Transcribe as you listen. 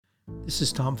This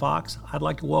is Tom Fox. I'd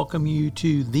like to welcome you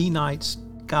to The Night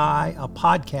Sky, a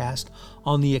podcast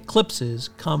on the eclipses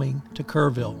coming to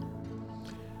Kerrville.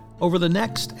 Over the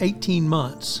next 18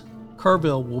 months,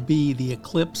 Kerrville will be the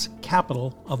eclipse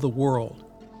capital of the world.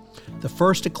 The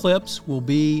first eclipse will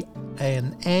be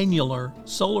an annular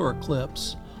solar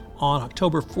eclipse on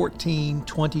October 14,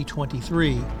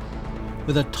 2023,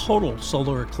 with a total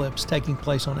solar eclipse taking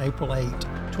place on April 8,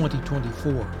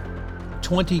 2024.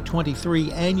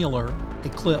 2023 annular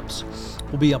eclipse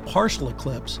will be a partial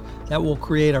eclipse that will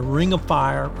create a ring of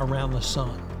fire around the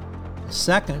sun. The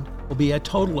second will be a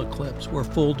total eclipse where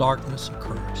full darkness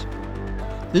occurs.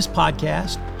 This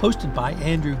podcast, hosted by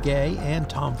Andrew Gay and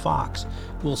Tom Fox,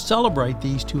 will celebrate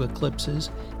these two eclipses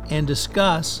and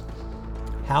discuss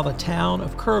how the town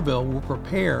of Kerrville will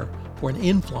prepare for an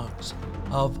influx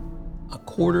of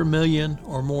 250,000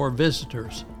 or more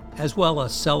visitors, as well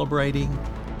as celebrating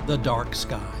the dark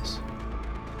skies.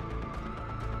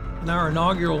 In our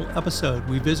inaugural episode,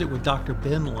 we visit with Dr.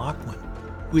 Ben Locwin,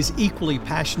 who is equally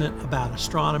passionate about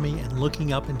astronomy and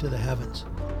looking up into the heavens.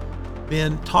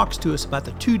 Ben talks to us about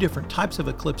the two different types of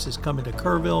eclipses coming to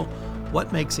Kerrville,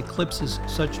 what makes eclipses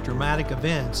such dramatic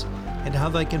events, and how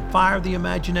they can fire the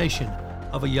imagination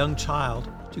of a young child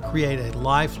to create a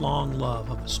lifelong love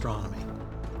of astronomy.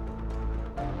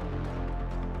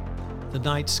 The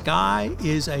Night Sky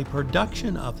is a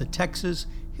production of the Texas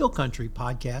Hill Country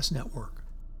Podcast Network.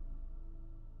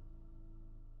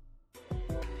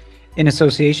 In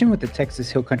association with the Texas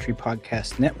Hill Country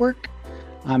Podcast Network,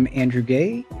 I'm Andrew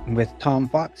Gay with Tom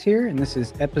Fox here, and this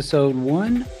is episode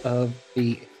 1 of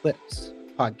the Eclipse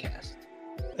podcast.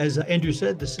 As Andrew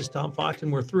said, this is Tom Fox,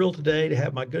 and we're thrilled today to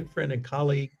have my good friend and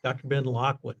colleague, Dr. Ben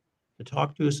Locwin, to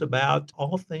talk to us about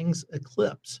all things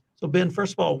eclipse. So Ben,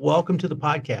 first of all, welcome to the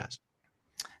podcast.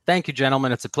 Thank you,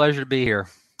 gentlemen. It's a pleasure to be here.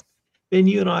 Ben,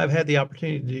 you and I have had the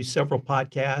opportunity to do several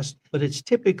podcasts, but it's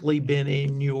typically been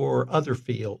in your other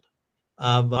field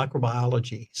of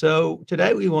microbiology. So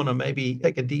today we want to maybe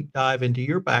take a deep dive into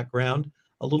your background,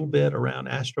 a little bit around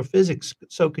astrophysics.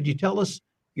 So could you tell us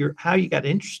how you got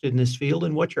interested in this field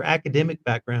and what your academic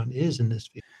background is in this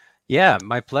field? Yeah,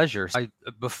 my pleasure.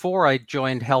 Before I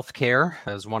joined healthcare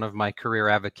as one of my career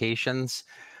avocations,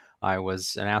 I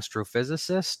was an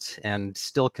astrophysicist and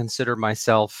still consider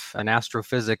myself an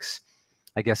astrophysics,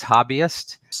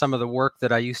 hobbyist. Some of the work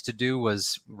that I used to do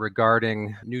was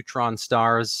regarding neutron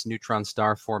stars, neutron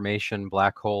star formation,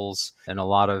 black holes, and a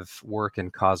lot of work in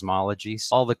cosmology.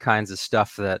 All the kinds of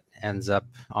stuff that ends up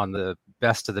on the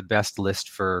best of the best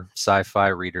list for sci-fi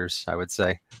readers, I would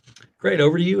say. Great.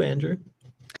 Over to you, Andrew.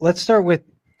 Let's start with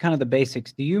kind of the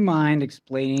basics. Do you mind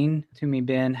explaining to me,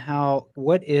 Ben,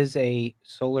 what is a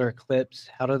solar eclipse?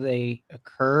 How do they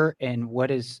occur, and what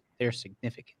is their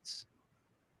significance?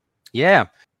 Yeah.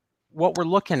 What we're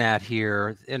looking at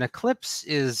here, an eclipse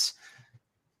is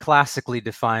classically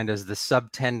defined as the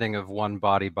subtending of one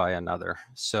body by another.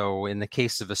 So in the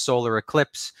case of a solar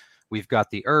eclipse, we've got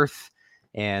the Earth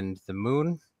and the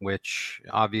moon, which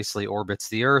obviously orbits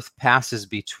the Earth, passes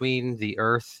between the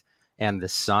Earth and the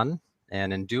sun.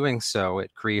 And in doing so,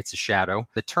 it creates a shadow.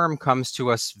 The term comes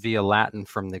to us via Latin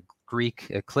from the Greek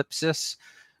eclipsis,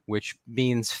 which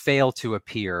means fail to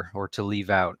appear or to leave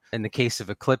out. In the case of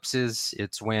eclipses, in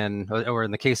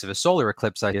the case of a solar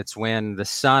eclipse, it's when the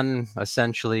sun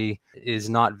essentially is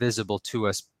not visible to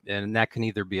us. And that can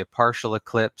either be a partial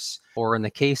eclipse, or in the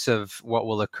case of what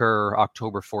will occur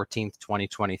October 14th,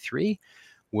 2023,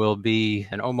 will be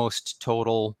an almost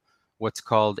total, what's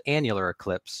called annular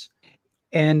eclipse.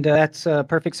 And that's a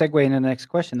perfect segue into the next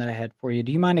question that I had for you.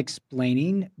 Do you mind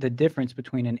explaining the difference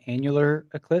between an annular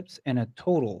eclipse and a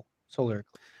total solar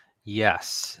eclipse?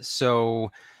 Yes.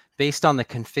 So based on the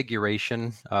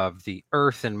configuration of the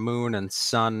Earth and moon and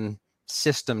sun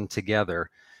system together,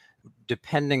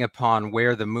 depending upon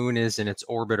where the moon is in its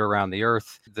orbit around the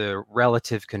Earth, the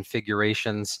relative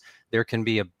configurations, there can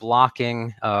be a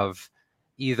blocking of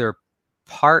either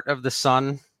part of the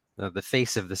sun, the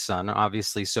face of the sun,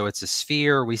 obviously. So it's a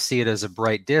sphere. We see it as a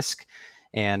bright disk,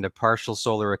 and a partial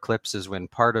solar eclipse is when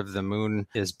part of the moon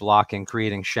is blocking,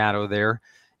 creating shadow there.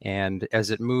 And as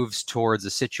it moves towards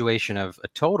a situation of a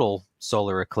total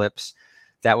solar eclipse,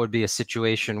 that would be a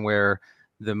situation where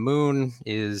the moon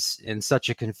is in such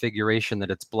a configuration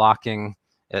that it's blocking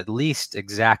at least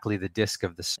exactly the disk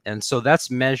of the sun. And so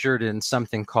that's measured in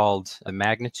something called a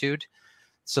magnitude.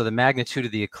 So the magnitude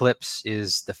of the eclipse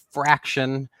is the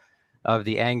fraction of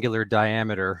the angular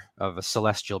diameter of a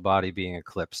celestial body being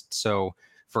eclipsed. So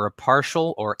for a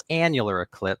partial or annular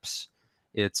eclipse,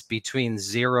 it's between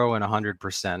 0 and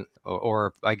 100%,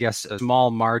 or I guess a small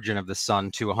margin of the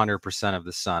sun to 100% of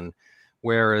the sun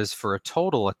Whereas for a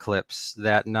total eclipse,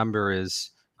 that number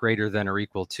is greater than or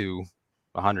equal to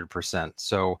 100%.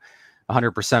 So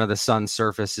 100% of the sun's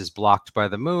surface is blocked by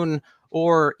the moon,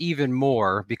 or even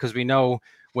more, because we know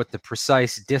what the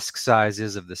precise disk size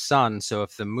is of the sun. So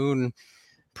if the moon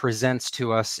presents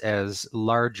to us as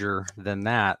larger than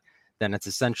that, then it's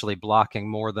essentially blocking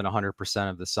more than 100%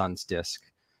 of the sun's disk.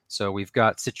 So we've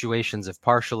got situations of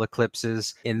partial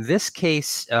eclipses. In this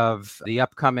case of the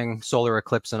upcoming solar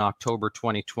eclipse in October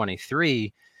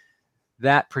 2023,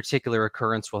 that particular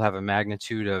occurrence will have a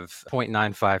magnitude of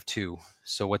 0.952.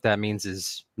 So what that means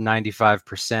is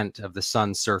 95% of the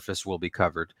sun's surface will be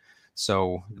covered.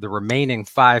 So the remaining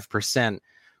 5%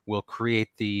 will create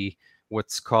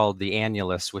what's called the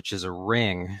annulus, which is a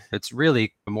ring. It's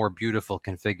really a more beautiful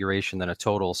configuration than a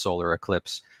total solar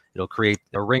eclipse. It'll create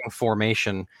a ring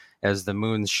formation as the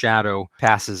moon's shadow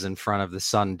passes in front of the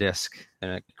sun disk,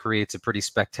 and it creates a pretty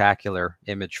spectacular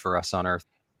image for us on Earth.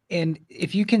 And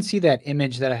if you can see that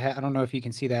image that I don't know if you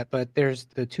can see that, but there's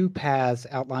the two paths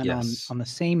outlined Yes. on the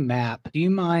same map. Do you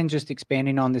mind just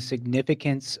expanding on the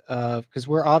significance of, because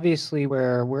we're obviously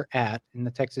where we're at in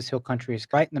the Texas Hill Country is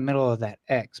right in the middle of that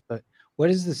X, but what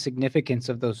is the significance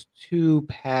of those two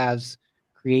paths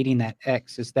creating that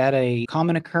X? Is that a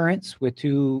common occurrence with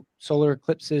two solar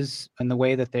eclipses and the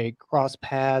way that they cross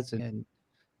paths and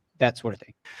that sort of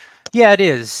thing? Yeah, it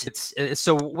is.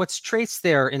 So what's traced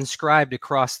there, inscribed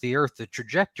across the Earth, the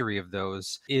trajectory of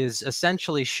those is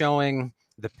essentially showing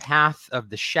the path of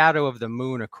the shadow of the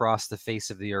moon across the face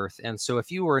of the Earth. And so if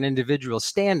you were an individual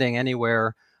standing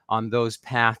anywhere on those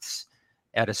paths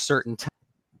at a certain time,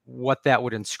 what that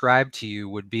would inscribe to you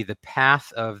would be the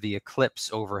path of the eclipse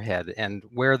overhead. And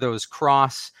where those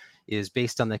cross is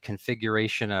based on the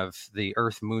configuration of the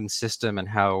Earth-Moon system and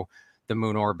how the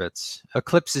moon orbits.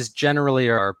 Eclipses generally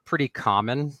are pretty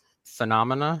common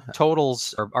phenomena.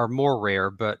 Totals are more rare,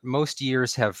 but most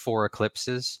years have 4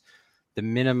 eclipses. The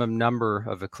minimum number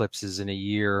of eclipses in a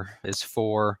year is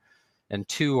 4, and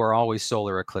 2 are always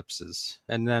solar eclipses.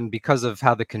 And then because of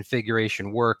how the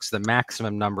configuration works, the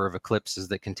maximum number of eclipses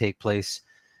that can take place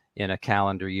in a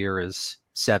calendar year is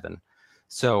 7.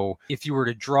 So if you were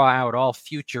to draw out all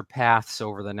future paths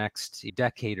over the next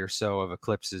decade or so of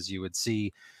eclipses, you would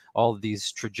see all of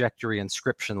these trajectory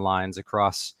inscription lines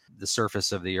across the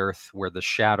surface of the Earth where the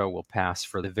shadow will pass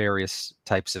for the various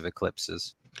types of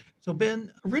eclipses. So,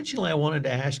 Ben, originally I wanted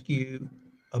to ask you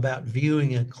about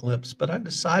viewing an eclipse, but I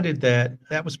decided that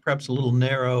that was perhaps a little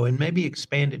narrow and maybe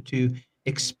expand it to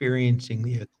experiencing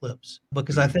the eclipse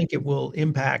because I think it will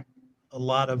impact a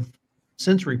lot of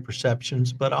sensory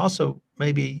perceptions, but also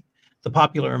maybe the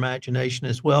popular imagination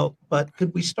as well. But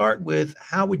could we start with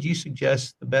how would you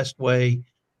suggest the best way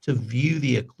to view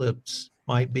the eclipse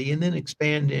might be, and then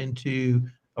expand into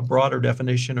a broader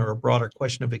definition or a broader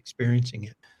question of experiencing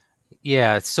it?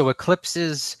 Yeah, so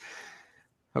eclipses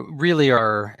really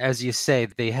are, as you say,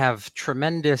 they have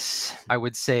tremendous, I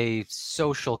would say,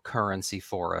 social currency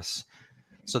for us.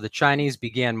 So the Chinese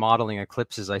began modeling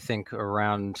eclipses, I think,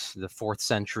 around the 4th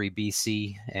century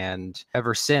BC. And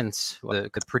ever since, the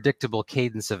predictable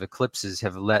cadence of eclipses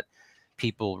have let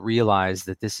people realize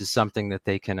that this is something that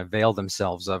they can avail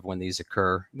themselves of when these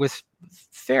occur with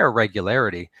fair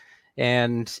regularity.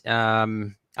 And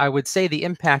I would say the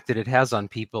impact that it has on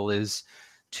people is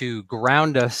to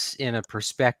ground us in a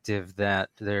perspective that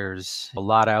there's a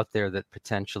lot out there that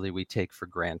potentially we take for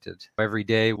granted. Every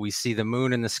day we see the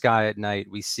moon in the sky at night.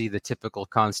 We see the typical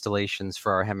constellations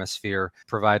for our hemisphere,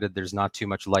 provided there's not too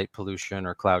much light pollution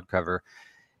or cloud cover.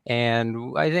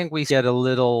 And I think we get a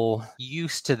little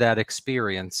used to that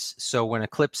experience. So when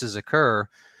eclipses occur,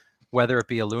 whether it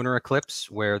be a lunar eclipse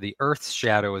where the Earth's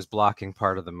shadow is blocking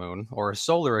part of the moon, or a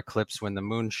solar eclipse when the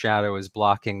moon's shadow is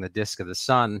blocking the disk of the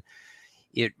sun,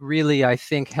 it really, I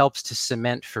think, helps to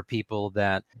cement for people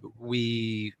that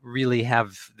we really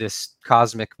have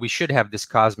we should have this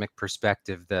cosmic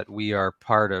perspective that we are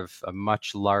part of a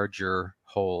much larger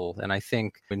whole. And I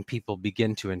think when people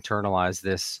begin to internalize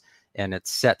this, and it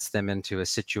sets them into a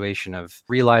situation of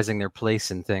realizing their place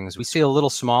in things, we feel a little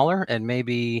smaller, and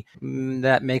maybe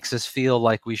that makes us feel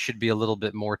like we should be a little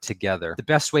bit more together. The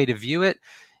best way to view it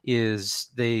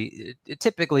is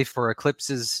typically for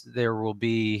eclipses, there will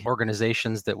be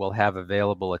organizations that will have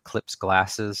available eclipse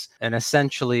glasses. And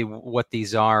essentially what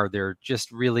these are, they're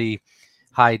just really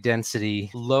high density,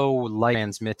 low light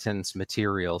transmittance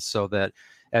materials, so that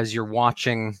as you're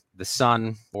watching the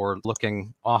sun or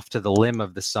looking off to the limb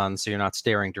of the sun, so you're not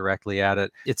staring directly at it,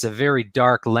 it's a very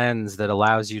dark lens that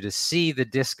allows you to see the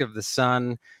disk of the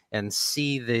sun and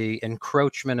see the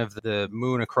encroachment of the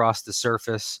moon across the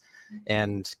surface.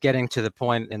 and getting to the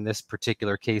point in this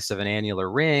particular case of an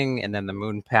annular ring and then the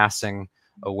moon passing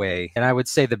away. And I would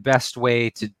say the best way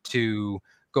to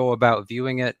go about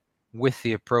viewing it with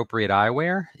the appropriate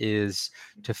eyewear is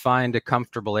to find a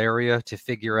comfortable area to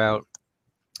figure out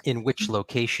in which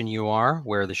location you are,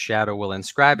 where the shadow will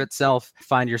inscribe itself.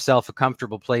 Find yourself a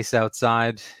comfortable place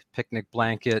outside, picnic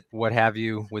blanket, what have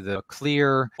you, with a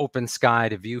clear, open sky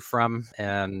to view from,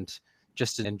 and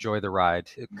just to enjoy the ride.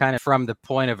 Kind of from the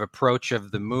point of approach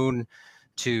of the moon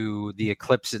to the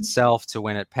eclipse itself to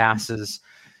when it passes,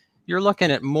 you're looking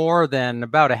at more than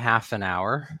about a half an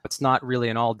hour. It's not really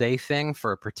an all-day thing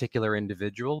for a particular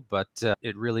individual, but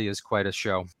it really is quite a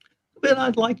show. Ben,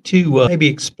 I'd like to maybe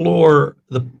explore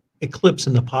the eclipse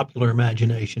in the popular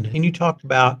imagination. And you talked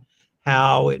about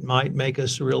how it might make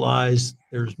us realize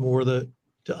there's more to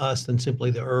us than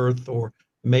simply the Earth, or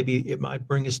maybe it might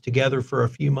bring us together for a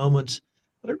few moments.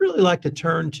 But I'd really like to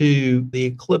turn to the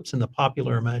eclipse in the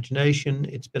popular imagination.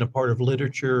 It's been a part of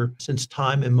literature since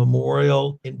time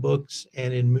immemorial, in books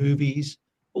and in movies.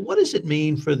 But what does it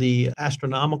mean for the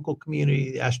astronomical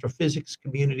community, the astrophysics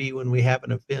community, when we have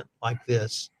an event like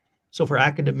this? So for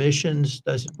academicians,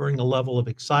 does it bring a level of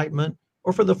excitement?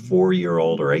 Or for the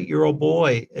 4-year-old or 8-year-old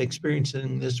boy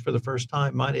experiencing this for the first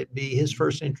time, might it be his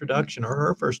first introduction or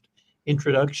her first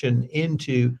introduction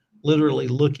into literally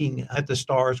looking at the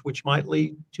stars, which might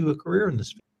lead to a career in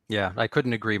this field? Yeah, I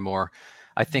couldn't agree more.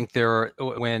 I think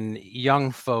when young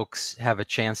folks have a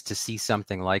chance to see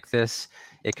something like this,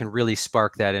 it can really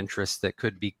spark that interest that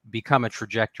could become a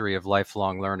trajectory of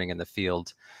lifelong learning in the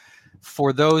field.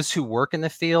 For those who work in the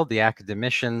field, the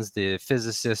academicians, the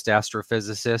physicists,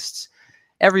 astrophysicists,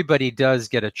 everybody does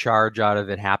get a charge out of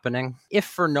it happening. If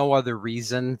for no other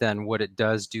reason than what it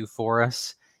does do for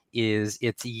us is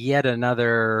it's yet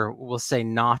another, we'll say,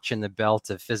 notch in the belt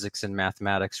of physics and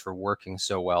mathematics for working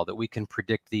so well that we can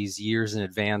predict these years in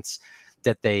advance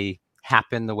that they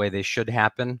happen the way they should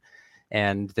happen,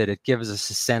 and that it gives us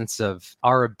a sense of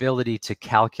our ability to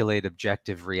calculate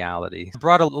objective reality. I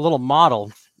brought a little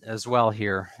model as well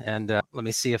here, and let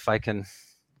me see if I can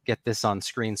get this on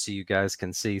screen so you guys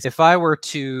can see. If I were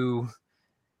to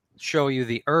show you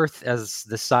the Earth as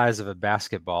the size of a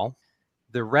basketball,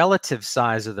 the relative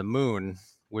size of the moon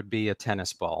would be a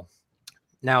tennis ball.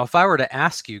 Now, if I were to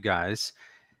ask you guys,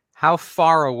 how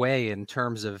far away in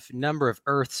terms of number of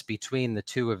Earths between the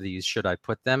two of these should I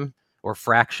put them, or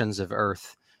fractions of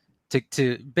Earth,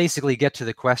 to basically get to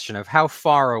the question of how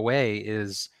far away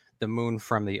is the moon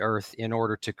from the Earth in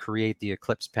order to create the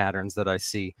eclipse patterns that I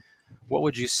see, what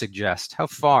would you suggest? How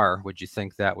far would you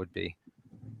think that would be?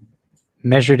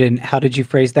 Measured in, how did you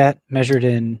phrase that? Measured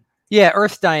in? Yeah,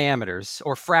 Earth diameters,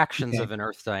 or fractions of an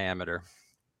Earth diameter.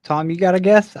 Tom, you got a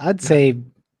guess? I'd say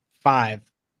 5.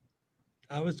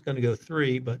 I was going to go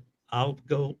 3, but I'll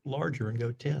go larger and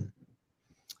go 10.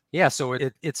 Yeah, so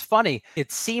it's funny.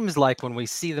 It seems like when we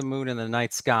see the moon in the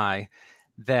night sky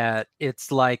that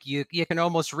it's like you can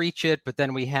almost reach it, but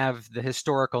then we have the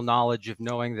historical knowledge of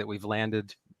knowing that we've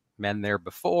landed men there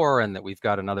before and that we've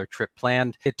got another trip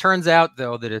planned. It turns out,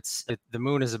 though, that the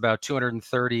moon is about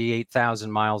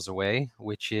 238,000 miles away,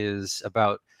 which is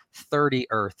about 30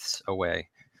 Earths away.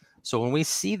 So when we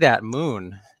see that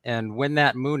moon, and when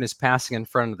that moon is passing in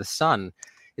front of the sun,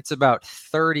 it's about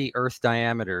 30 Earth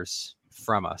diameters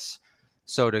from us.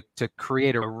 So to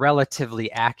create a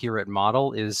relatively accurate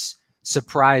model is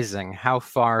surprising how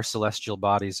far celestial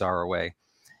bodies are away.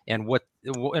 And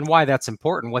why that's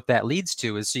important, what that leads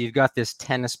to is, so you've got this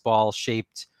tennis ball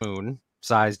shaped moon,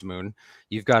 sized moon.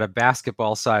 You've got a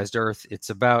basketball sized Earth.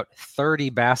 It's about 30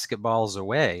 basketballs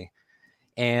away.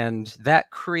 And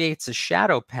that creates a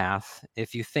shadow path.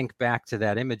 If you think back to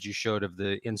that image you showed of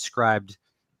the inscribed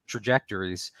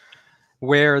trajectories,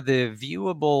 where the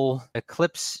viewable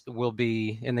eclipse will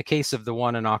be, in the case of the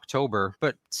one in October,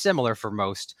 but similar for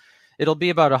most, it'll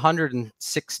be about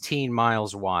 116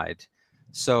 miles wide.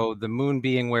 So the moon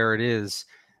being where it is,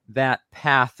 that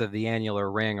path of the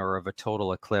annular ring or of a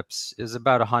total eclipse is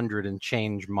about 100 and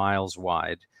change miles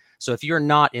wide. So if you're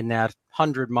not in that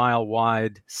 100-mile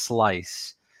wide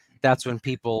slice, that's when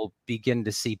people begin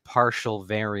to see partial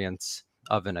variants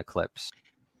of an eclipse.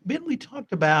 Ben, we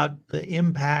talked about the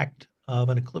impact of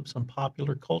an eclipse on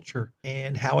popular culture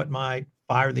and how it might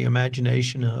fire the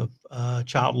imagination of a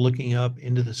child looking up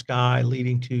into the sky,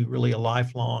 leading to really a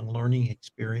lifelong learning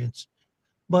experience.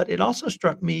 But it also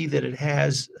struck me that it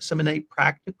has some innate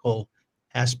practical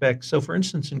aspects. So, for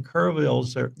instance, in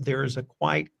Kerrville, there is a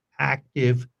quite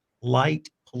active light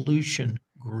pollution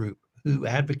group who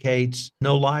advocates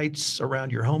no lights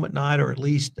around your home at night, or at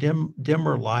least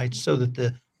dimmer lights, so that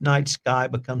the night sky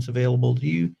becomes available to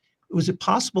you. Was it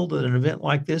possible that an event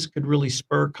like this could really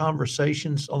spur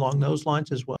conversations along those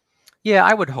lines as well? Yeah,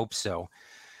 I would hope so.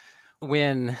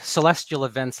 When celestial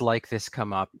events like this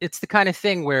come up, it's the kind of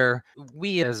thing where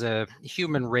we as a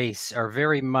human race are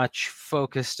very much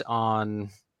focused on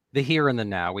the here and the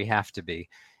now. We have to be.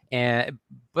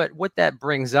 But what that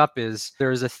brings up is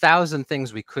there's 1,000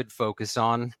 things we could focus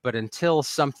on, but until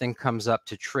something comes up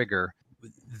to trigger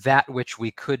that which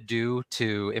we could do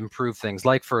to improve things,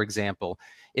 like, for example,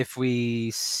 if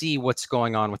we see what's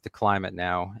going on with the climate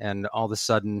now, and all of a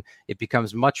sudden it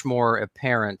becomes much more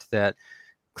apparent that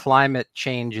climate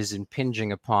change is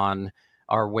impinging upon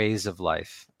our ways of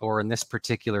life, or in this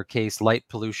particular case, light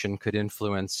pollution could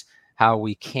influence how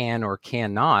we can or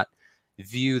cannot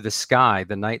view the sky,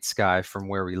 the night sky from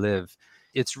where we live.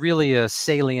 It's really a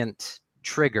salient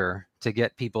trigger to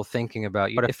get people thinking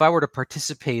about, but if I were to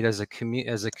participate as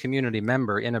a community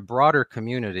member in a broader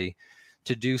community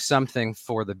to do something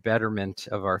for the betterment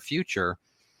of our future,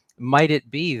 might it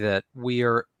be that we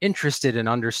are interested in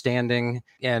understanding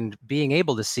and being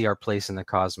able to see our place in the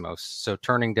cosmos? So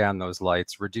turning down those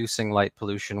lights, reducing light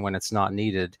pollution when it's not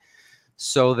needed,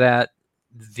 so that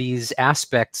these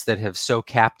aspects that have so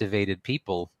captivated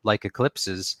people, like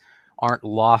eclipses, aren't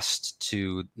lost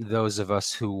to those of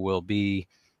us who will be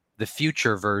the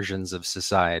future versions of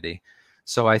society.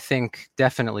 So I think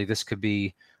definitely this could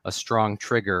be a strong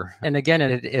trigger. And again,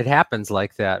 it happens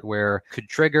like that, where it could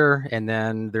trigger and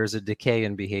then there's a decay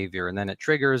in behavior, and then it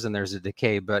triggers and there's a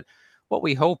decay. But what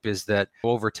we hope is that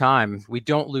over time, we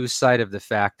don't lose sight of the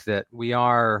fact that we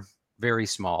are very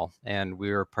small and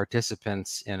we're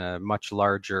participants in a much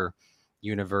larger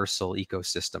universal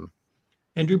ecosystem.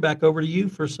 Andrew, back over to you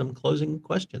for some closing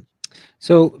questions.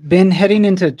 So, Ben, heading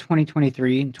into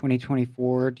 2023 and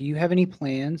 2024, do you have any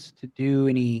plans to do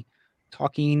any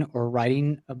talking or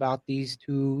writing about these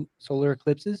two solar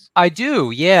eclipses? I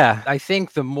do, yeah. I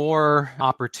think the more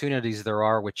opportunities there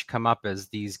are which come up as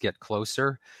these get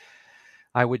closer,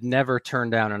 I would never turn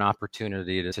down an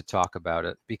opportunity to talk about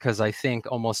it, because I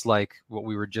think, almost like what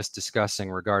we were just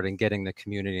discussing regarding getting the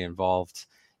community involved,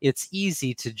 it's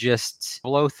easy to just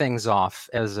blow things off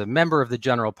as a member of the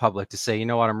general public to say, you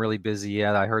know what, I'm really busy.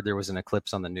 Yeah, I heard there was an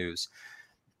eclipse on the news.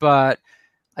 But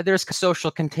there's a social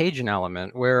contagion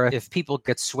element where if people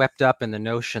get swept up in the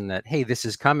notion that, hey, this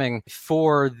is coming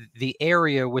for the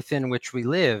area within which we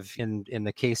live, in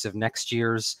the case of next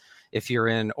year's, if you're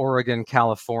in Oregon,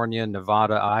 California,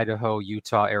 Nevada, Idaho,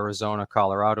 Utah, Arizona,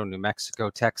 Colorado, New Mexico,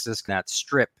 Texas, that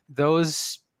strip,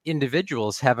 those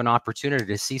individuals have an opportunity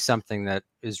to see something that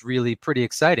is really pretty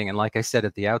exciting. And like I said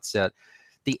at the outset,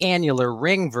 the annular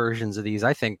ring versions of these,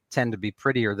 I think, tend to be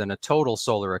prettier than a total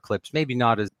solar eclipse. Maybe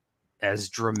not as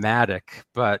dramatic,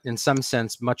 but in some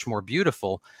sense, much more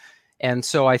beautiful. And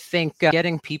so I think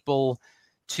getting people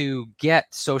to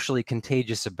get socially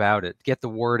contagious about it, get the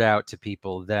word out to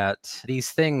people that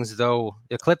these things, though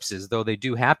eclipses, though they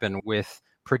do happen with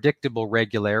predictable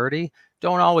regularity,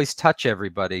 don't always touch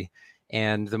everybody.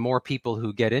 And the more people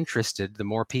who get interested, the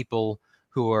more people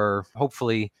who are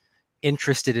hopefully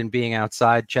interested in being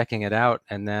outside, checking it out,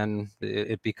 and then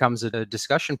it becomes a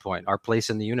discussion point, our place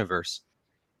in the universe.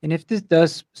 And if this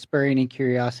does spur any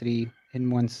curiosity in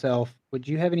oneself, would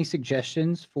you have any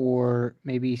suggestions for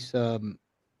maybe some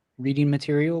reading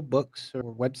material, books, or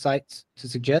websites to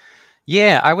suggest?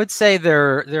 Yeah, I would say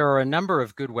there are a number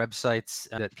of good websites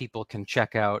that people can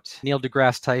check out. Neil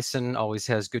deGrasse Tyson always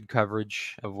has good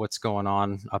coverage of what's going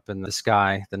on up in the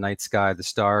sky, the night sky, the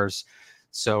stars.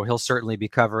 So he'll certainly be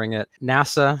covering it.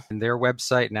 NASA and their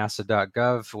website,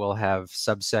 nasa.gov, will have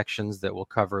subsections that will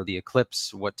cover the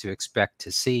eclipse, what to expect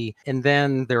to see. And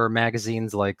then there are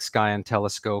magazines like Sky and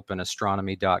Telescope and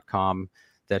astronomy.com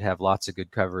that have lots of good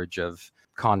coverage of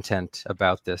content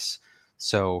about this.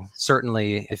 So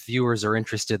certainly, if viewers are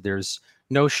interested, there's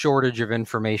no shortage of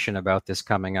information about this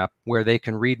coming up where they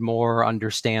can read more,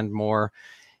 understand more,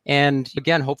 and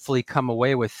again, hopefully come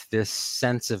away with this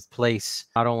sense of place,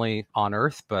 not only on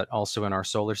Earth, but also in our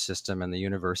solar system and the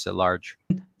universe at large.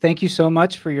 Thank you so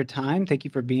much for your time. Thank you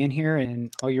for being here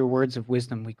and all your words of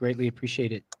wisdom. We greatly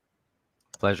appreciate it.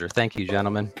 Pleasure. Thank you,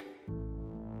 gentlemen.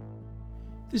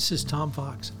 This is Tom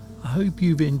Fox. I hope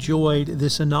you've enjoyed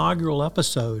this inaugural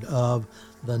episode of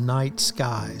The Night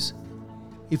Skies.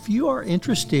 If you are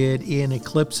interested in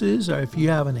eclipses, or if you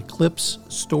have an eclipse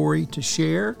story to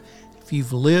share, if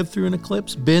you've lived through an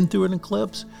eclipse, been through an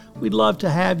eclipse, we'd love to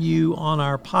have you on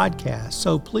our podcast.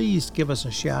 So please give us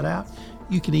a shout out.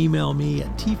 You can email me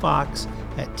at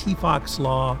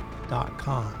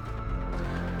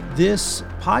tfox@tfoxlaw.com. This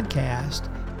podcast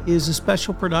is a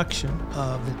special production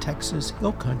of the Texas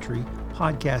Hill Country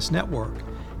Podcast Network.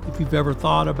 If you've ever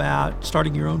thought about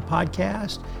starting your own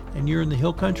podcast and you're in the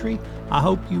Hill Country, I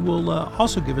hope you will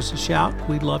also give us a shout.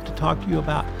 We'd love to talk to you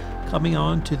about coming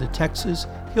on to the Texas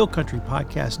Hill Country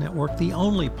Podcast Network, the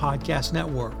only podcast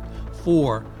network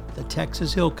for the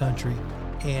Texas Hill Country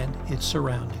and its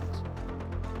surroundings.